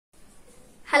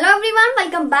Hello everyone,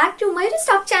 welcome back to Mayuri's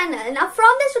channel. Now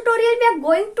from this tutorial we are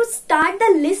going to start the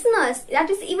listeners, that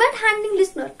is event handling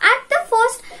listener. At the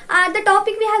first the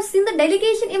topic we have seen the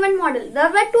delegation event model. There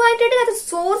were two entities, that is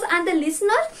source and the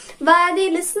listeners, where the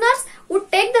listeners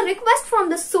would take the request from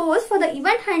the source for the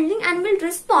event handling and will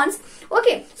respond.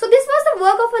 Okay, so this was the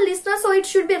work of a listener, so it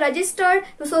should be registered.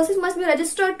 The sources must be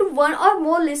registered to one or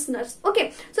more listeners.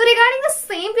 Okay, so regarding the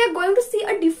same we are going to see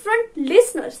a different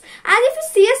listeners. And if you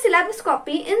see a syllabus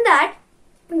copy, in that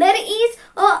there is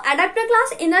a adapter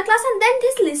class, inner class, and then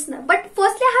this listener. But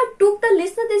firstly I have took the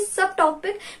listener, this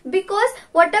subtopic, because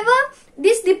whatever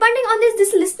this depending on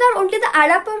this listener only the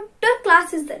adapter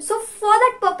class is there. So for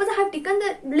that purpose I have taken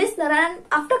the listener, and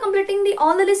after completing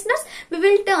all the listeners we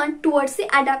will turn towards the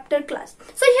adapter class.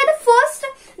 So here the first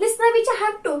listener which I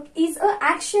have took is a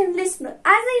action listener.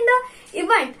 As in the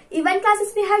event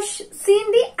classes we have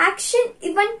seen the action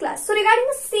event class. So regarding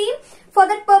the same, for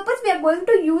that purpose we are going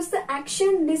to use the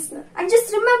action listener. And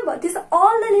just remember,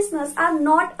 all the listeners are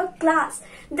not a class,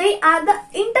 they are the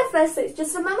interfaces.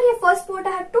 Just remember your first part I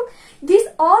have to, these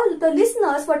all the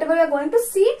listeners whatever we are going to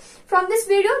see from this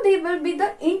video, they will be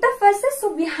the interfaces.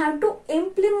 So we have to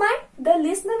implement the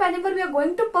listener whenever we are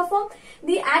going to perform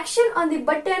the action on the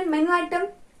button, menu item.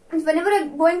 Whenever we are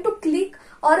going to click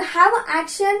or have an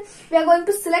action, we are going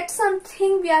to select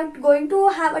something, we are going to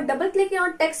have a double click in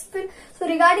our text field. So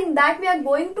regarding that we are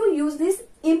going to use this,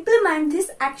 implement this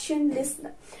action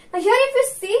listener. Now here if you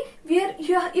see,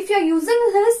 if you are using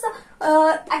this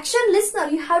action listener,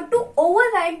 you have to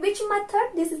override which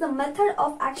method. This is the method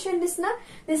of action listener.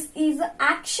 This is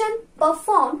action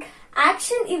performed,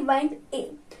 action event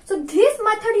A. So this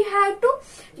method you have to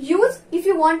use if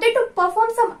you wanted to perform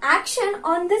some action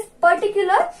on this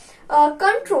particular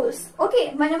controls.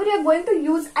 Okay, whenever you are going to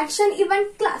use action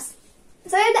event class.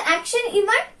 So here the action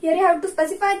event, here you have to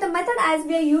specify the method as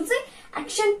we are using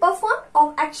action performed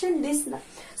of action listener.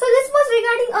 So this was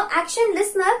regarding a action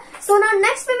listener. So now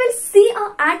next we will see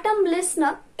a item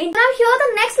listener. And now here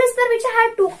the next listener which I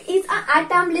have took is a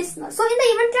item listener. So in the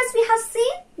event class we have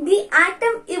seen the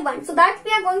item event. So that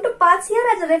we are going to pass here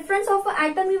as a reference of an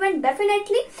item event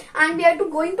definitely, and we are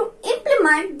going to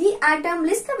implement the item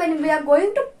listener when we are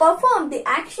going to perform the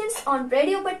actions on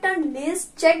radio button,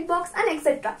 list, checkbox, and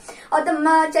etc. or the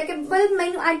checkable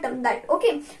menu item that.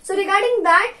 Okay, so regarding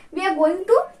that we are going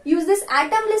to use this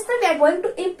item listener. We are going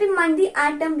to implement the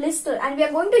item listener, and we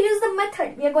are going to use the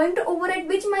method. We are going to override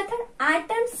which method?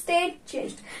 Item state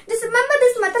changed. Just remember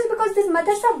this method because these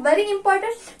methods are very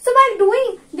important. So while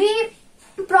doing the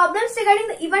problems regarding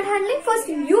the event handling, first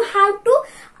you have to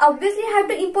obviously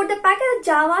import the package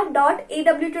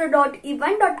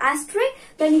java.aw2.event.asterisk.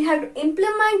 Then you have to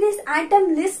implement this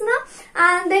item listener,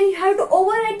 and then you have to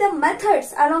override the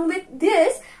methods along with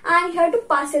this, and you have to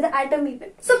pass the item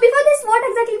event. So before this, what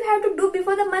exactly we have to do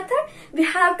before the method? We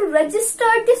have to register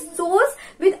the source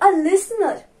with a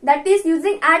listener. That is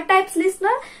using add types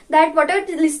listener, that whatever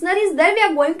the listener is there we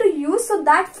are going to use. So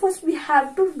that first we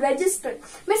have to register.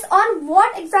 Means on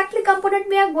what exactly component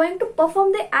we are going to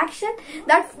perform the action,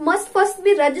 that must first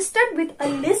be registered with a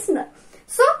listener.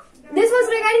 So this was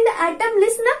regarding the item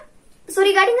listener. So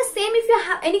regarding the same, if you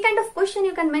have any kind of question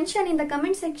you can mention in the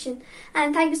comment section.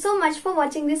 And thank you so much for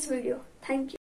watching this video. Thank you.